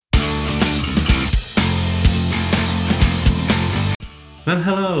Well,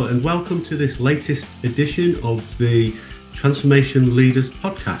 hello, and welcome to this latest edition of the Transformation Leaders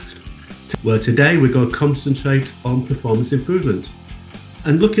podcast, where today we're going to concentrate on performance improvement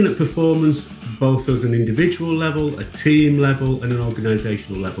and looking at performance both as an individual level, a team level, and an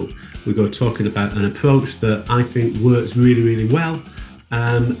organizational level. We're going to talking about an approach that I think works really, really well,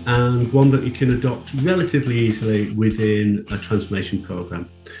 and one that you can adopt relatively easily within a transformation program.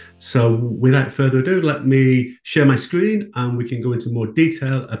 So without further ado, let me share my screen and we can go into more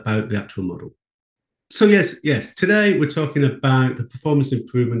detail about the actual model. So yes, today we're talking about the performance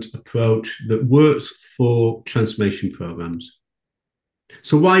improvement approach that works for transformation programs.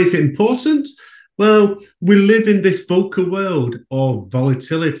 So why is it important? Well, we live in this VUCA world of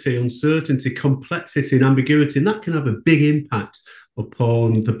volatility, uncertainty, complexity, and ambiguity, and that can have a big impact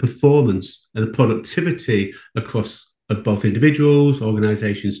upon the performance and the productivity across of both individuals,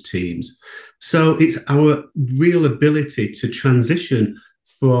 organizations, teams. So it's our real ability to transition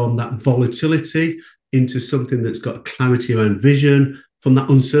from that volatility into something that's got clarity around vision, from that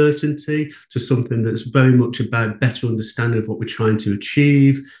uncertainty to something that's very much about better understanding of what we're trying to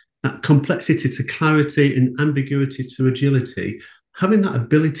achieve, that complexity to clarity and ambiguity to agility. Having that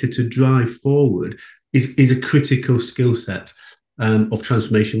ability to drive forward is a critical skill set of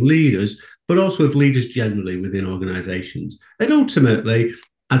transformation leaders, but also of leaders generally within organizations. And ultimately,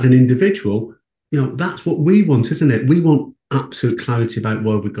 as an individual, that's what we want, isn't it? We want absolute clarity about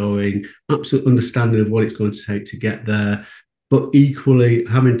where we're going, absolute understanding of what it's going to take to get there, but equally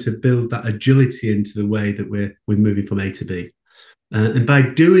having to build that agility into the way that we're moving from A to B. And by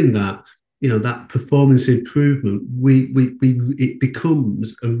doing that, that performance improvement, it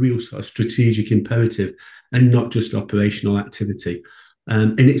becomes a real sort of strategic imperative and not just operational activity.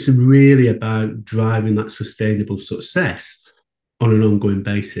 And it's really about driving that sustainable success on an ongoing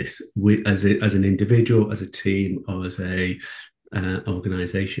basis as an individual, as a team, or as a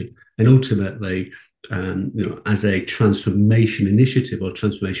organization. And ultimately, as a transformation initiative or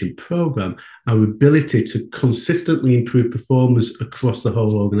transformation program, our ability to consistently improve performance across the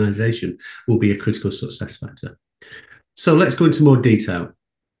whole organization will be a critical success factor. So let's go into more detail.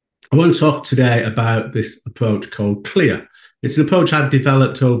 I want to talk today about this approach called CLEAR. It's an approach I've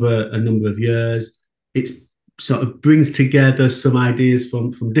developed over a number of years. It sort of brings together some ideas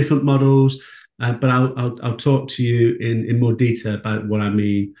from different models, but I'll talk to you in more detail about what I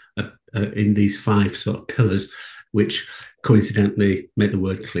mean in these 5 sort of pillars, which coincidentally make the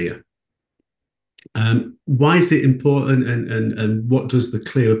word clear. Why is it important, and what does the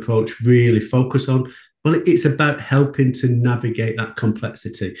CLEAR approach really focus on? Well, it's about helping to navigate that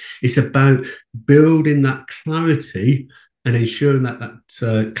complexity. It's about building that clarity and ensuring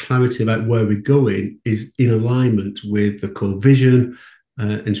that clarity about where we're going is in alignment with the core vision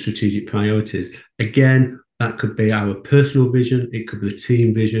and strategic priorities. Again, that could be our personal vision, it could be the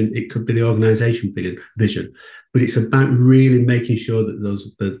team vision, it could be the organization vision. But it's about really making sure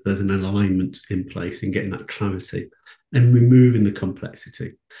that there's an alignment in place and getting that clarity and removing the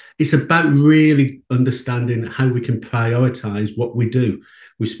complexity. It's about really understanding how we can prioritize what we do.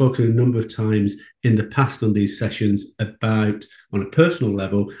 We've spoken a number of times in the past on these sessions about, on a personal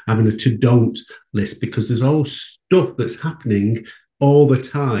level, having a to-don't list, because there's all stuff that's happening all the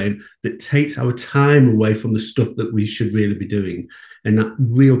time that takes our time away from the stuff that we should really be doing. And that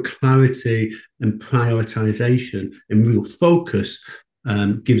real clarity and prioritization and real focus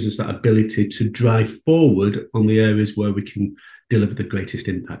gives us that ability to drive forward on the areas where we can deliver the greatest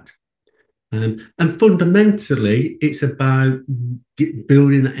impact. And fundamentally, it's about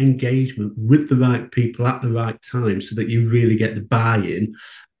building that engagement with the right people at the right time so that you really get the buy-in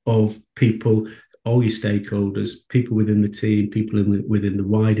of people, all your stakeholders, people within the team, people within the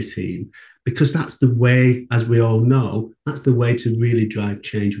wider team, because that's the way, as we all know, that's the way to really drive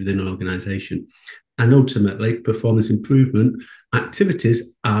change within an organization. And ultimately, performance improvement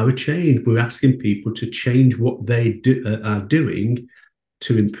activities are a change. We're asking people to change what they are doing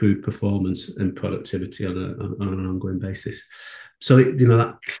to improve performance and productivity on an ongoing basis. So,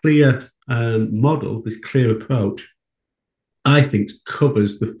 that clear model, this clear approach, I think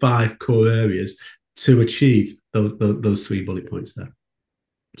covers the 5 core areas to achieve those 3 bullet points there.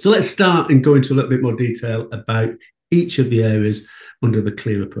 So let's start and go into a little bit more detail about each of the areas under the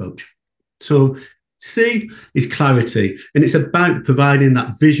CLEAR approach. So C is clarity, and it's about providing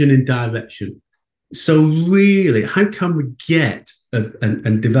that vision and direction. So really, how can we get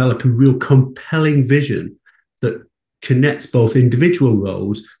and develop a real compelling vision that connects both individual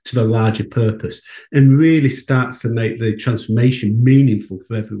roles to the larger purpose and really starts to make the transformation meaningful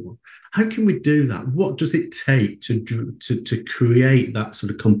for everyone? How can we do that? What does it take to create that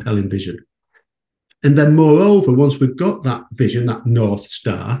sort of compelling vision? And then moreover, once we've got that vision, that North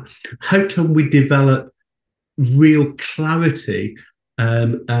Star, how can we develop real clarity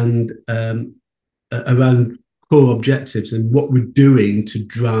and around core objectives and what we're doing to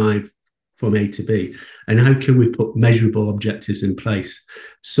drive from A to B? And how can we put measurable objectives in place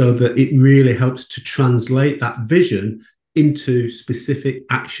so that it really helps to translate that vision into specific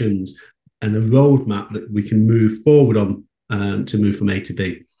actions and a roadmap that we can move forward on to move from A to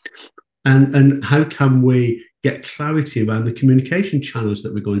B? And how can we get clarity around the communication channels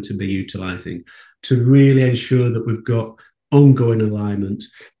that we're going to be utilizing to really ensure that we've got ongoing alignment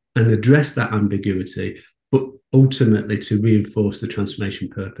and address that ambiguity, but ultimately to reinforce the transformation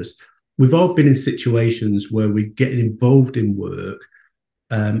purpose? We've all been in situations where we're getting involved in work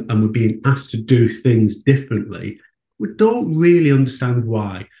and we're being asked to do things differently. We don't really understand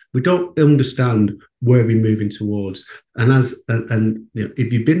why. We don't understand where we're moving towards. And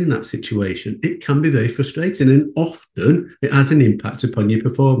if you've been in that situation, it can be very frustrating, and often it has an impact upon your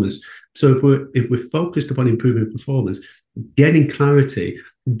performance. So if we're focused upon improving performance, getting clarity,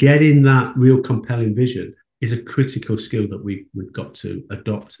 getting that real compelling vision is a critical skill that we've got to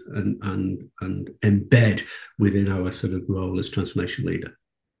adopt and embed within our sort of role as transformation leader.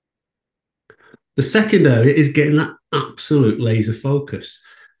 The second area is getting that absolute laser focus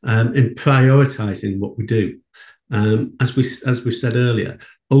and prioritizing what we do. As we've said earlier,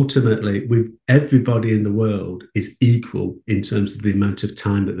 ultimately, everybody in the world is equal in terms of the amount of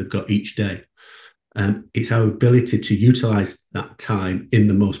time that they've got each day. It's our ability to utilize that time in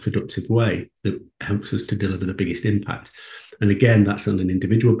the most productive way that helps us to deliver the biggest impact. And again, that's on an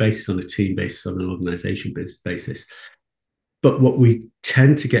individual basis, on a team basis, on an organization basis. But what we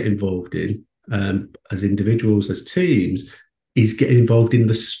tend to get involved in as individuals, as teams, is getting involved in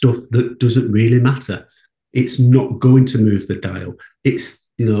the stuff that doesn't really matter. It's not going to move the dial. It's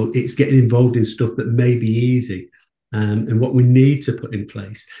getting involved in stuff that may be easy. And what we need to put in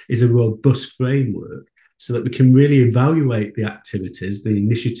place is a robust framework so that we can really evaluate the activities, the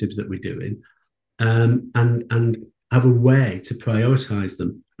initiatives that we're doing, and have a way to prioritize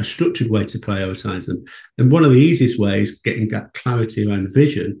them, a structured way to prioritize them. And one of the easiest ways, getting that clarity around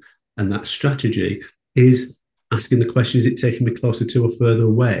vision and that strategy, is asking the question, is it taking me closer to or further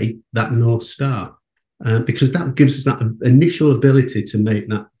away, that North Star? Because that gives us that initial ability to make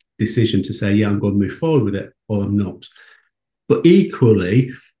that decision to say, yeah, I'm going to move forward with it or I'm not. But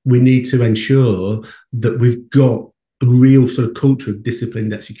equally, we need to ensure that we've got a real sort of culture of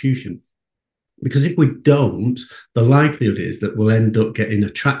disciplined execution. Because if we don't, the likelihood is that we'll end up getting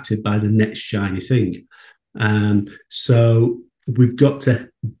attracted by the next shiny thing. So we've got to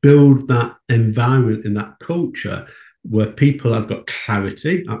build that environment and that culture where people have got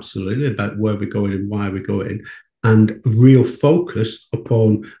clarity, absolutely, about where we're going and why we're going, and real focus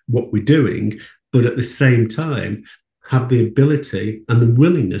upon what we're doing, but at the same time, have the ability and the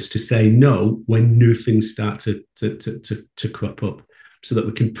willingness to say no when new things start to crop up, so that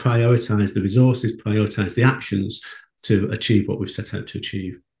we can prioritize the resources, prioritize the actions to achieve what we've set out to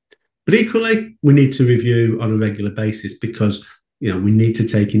achieve. But equally, we need to review on a regular basis, because we need to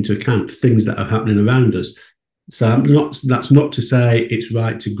take into account things that are happening around us. So that's not to say it's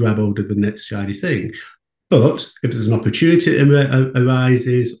right to grab hold of the next shiny thing. But if there's an opportunity that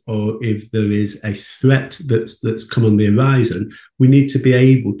arises, or if there is a threat that's come on the horizon, we need to be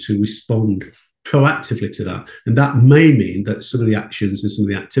able to respond proactively to that. And that may mean that some of the actions and some of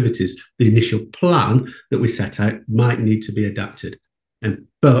the activities, the initial plan that we set out, might need to be adapted.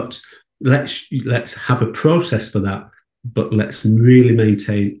 But let's have a process for that. But let's really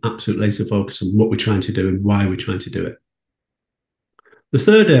maintain absolute laser focus on what we're trying to do and why we're trying to do it. The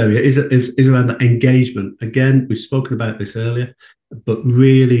third area is around that engagement. Again, we've spoken about this earlier, but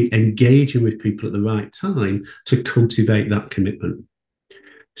really engaging with people at the right time to cultivate that commitment.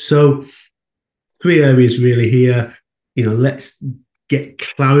 So 3 areas really here. Let's get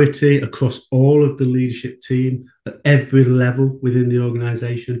clarity across all of the leadership team at every level within the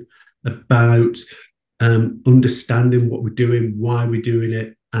organization about understanding what we're doing, why we're doing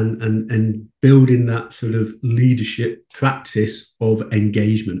it, and building that sort of leadership practice of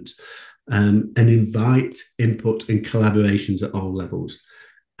engagement, and invite input and collaborations at all levels.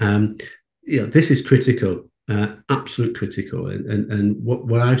 This is critical, absolute critical. And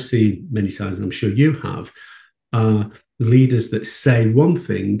what I've seen many times, and I'm sure you have, are leaders that say one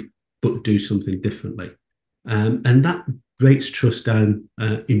thing but do something differently. And that breaks trust down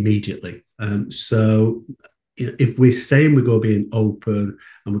immediately. So if we're saying we're going to be open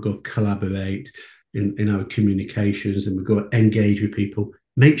and we're going to collaborate in our communications and we're going to engage with people,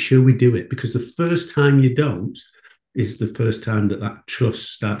 make sure we do it, because the first time you don't is the first time that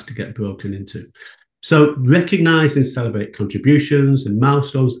trust starts to get broken into. So recognize and celebrate contributions and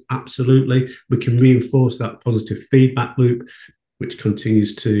milestones. Absolutely. We can reinforce that positive feedback loop, which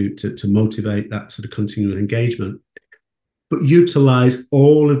continues to motivate that sort of continual engagement. But utilize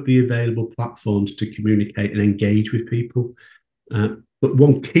all of the available platforms to communicate and engage with people. But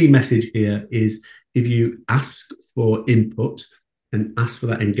one key message here is if you ask for input and ask for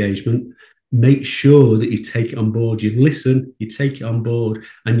that engagement, make sure that you take it on board. You listen, you take it on board,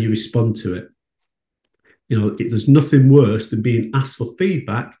 and you respond to it. There's nothing worse than being asked for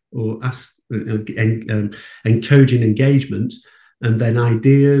feedback or encouraging engagement, and then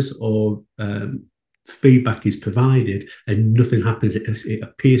ideas or feedback is provided and nothing happens. It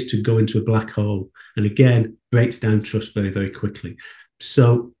appears to go into a black hole, and again, breaks down trust very, very quickly.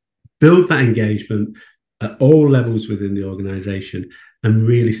 So build that engagement at all levels within the organization and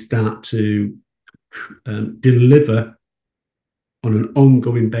really start to deliver on an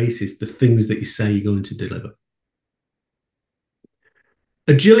ongoing basis the things that you say you're going to deliver.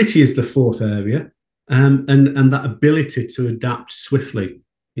 Agility is the fourth area, and that ability to adapt swiftly.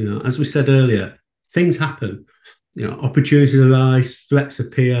 As we said earlier, things happen. Opportunities arise, threats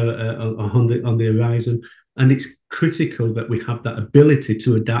appear on the horizon, and it's critical that we have that ability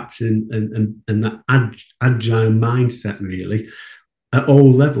to adapt and that agile mindset really at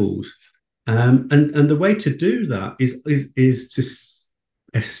all levels. And the way to do that is to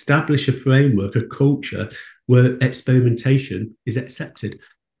establish a framework, a culture where experimentation is accepted.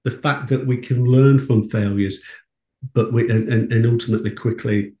 The fact that we can learn from failures, but and ultimately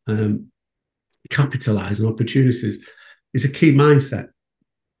quickly capitalize on opportunities is a key mindset.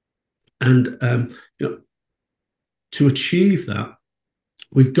 And to achieve that,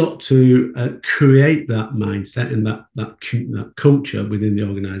 we've got to create that mindset and that culture within the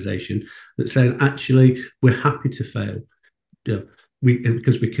organization that's saying, actually, we're happy to fail.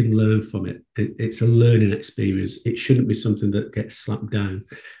 Because we can learn from it. It's a learning experience. It shouldn't be something that gets slapped down.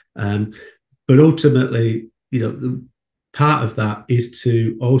 But ultimately, part of that is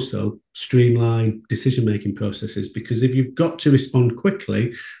to also streamline decision-making processes, because if you've got to respond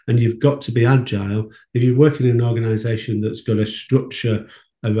quickly and you've got to be agile, if you're working in an organization that's got a structure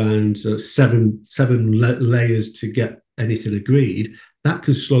around seven layers to get anything agreed, that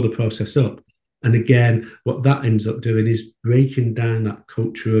can slow the process up. And again, what that ends up doing is breaking down that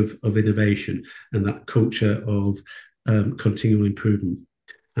culture of innovation and that culture of continual improvement,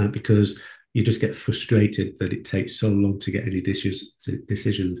 because you just get frustrated that it takes so long to get any decisions.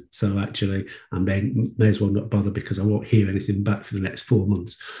 So actually, I may as well not bother because I won't hear anything back for the next 4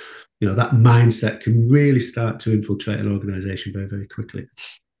 months. That mindset can really start to infiltrate an organization very, very quickly.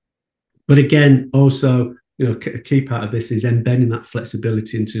 But again, also, a key part of this is embedding that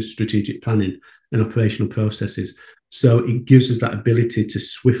flexibility into strategic planning and operational processes. So it gives us that ability to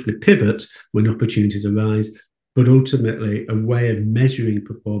swiftly pivot when opportunities arise, but ultimately a way of measuring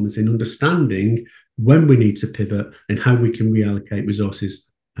performance and understanding when we need to pivot and how we can reallocate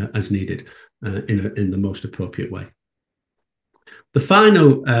resources as needed in the most appropriate way. The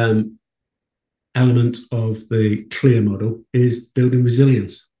final element of the CLEAR model is building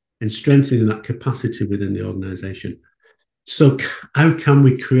resilience and strengthening that capacity within the organization. So how can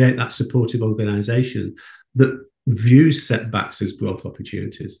we create that supportive organization that views setbacks as growth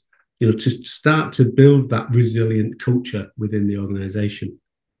opportunities? To start to build that resilient culture within the organization.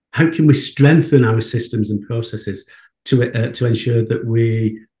 How can we strengthen our systems and processes to ensure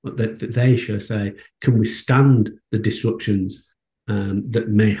that they, shall I say, can withstand the disruptions that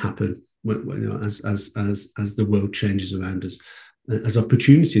may happen as the world changes around us, as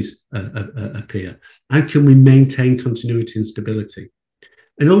opportunities appear? How can we maintain continuity and stability?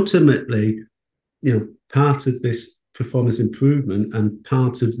 And ultimately, part of this performance improvement and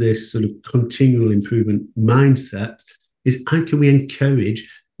part of this sort of continual improvement mindset is how can we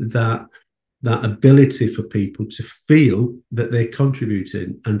encourage that ability for people to feel that they're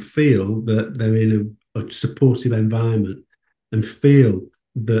contributing and feel that they're in a supportive environment and feel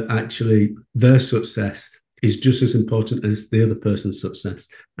that actually their success is just as important as the other person's success.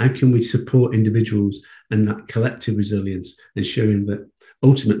 How can we support individuals and that collective resilience, ensuring that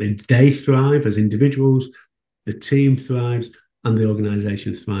ultimately they thrive as individuals, the team thrives, and the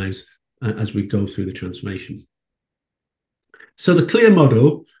organization thrives as we go through the transformation. So the CLEAR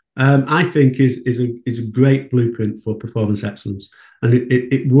model, I think, is a great blueprint for performance excellence. And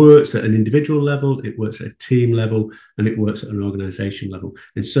it works at an individual level, it works at a team level, and it works at an organization level.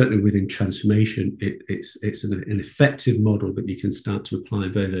 And certainly within transformation, it's an effective model that you can start to apply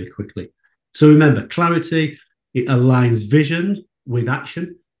very, very quickly. So remember, clarity, it aligns vision with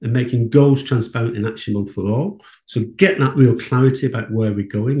action and making goals transparent and actionable for all. So get that real clarity about where we're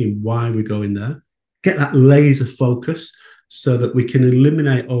going and why we're going there. get that laser focus so that we can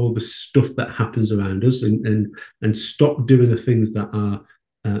eliminate all the stuff that happens around us and stop doing the things that are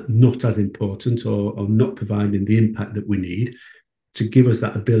not as important or not providing the impact that we need, to give us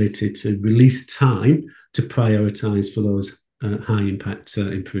that ability to release time to prioritize for those high impact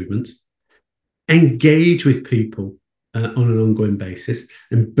improvements. Engage with people on an ongoing basis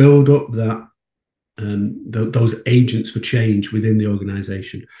and build up that those agents for change within the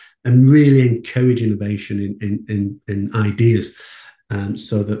organization, and really encourage innovation in ideas,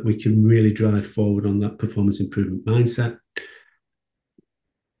 so that we can really drive forward on that performance improvement mindset.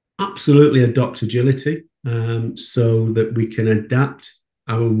 Absolutely adopt agility, so that we can adapt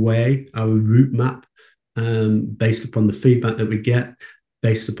our way, our route map, based upon the feedback that we get,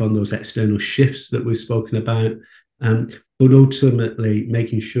 based upon those external shifts that we've spoken about, but ultimately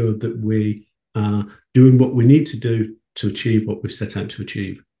making sure that we are doing what we need to do to achieve what we've set out to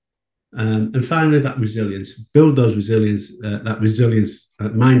achieve. And finally, that resilience, build that resilience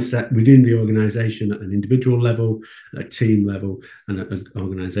mindset within the organization at an individual level, at a team level, and at an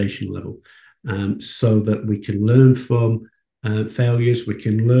organizational level, so that we can learn from failures, we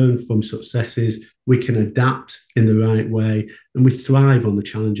can learn from successes, we can adapt in the right way, and we thrive on the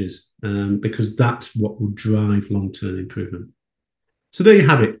challenges, because that's what will drive long-term improvement. So there you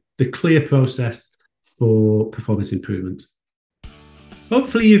have it, the clear process for performance improvement.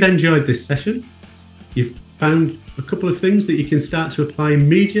 Hopefully you've enjoyed this session. You've found a couple of things that you can start to apply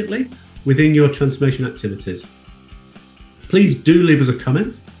immediately within your transformation activities. Please do leave us a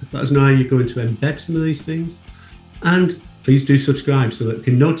comment. Let us know how you're going to embed some of these things. And please do subscribe so that we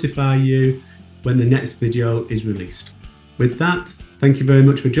can notify you when the next video is released. With that, thank you very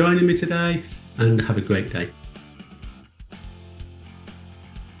much for joining me today, and have a great day.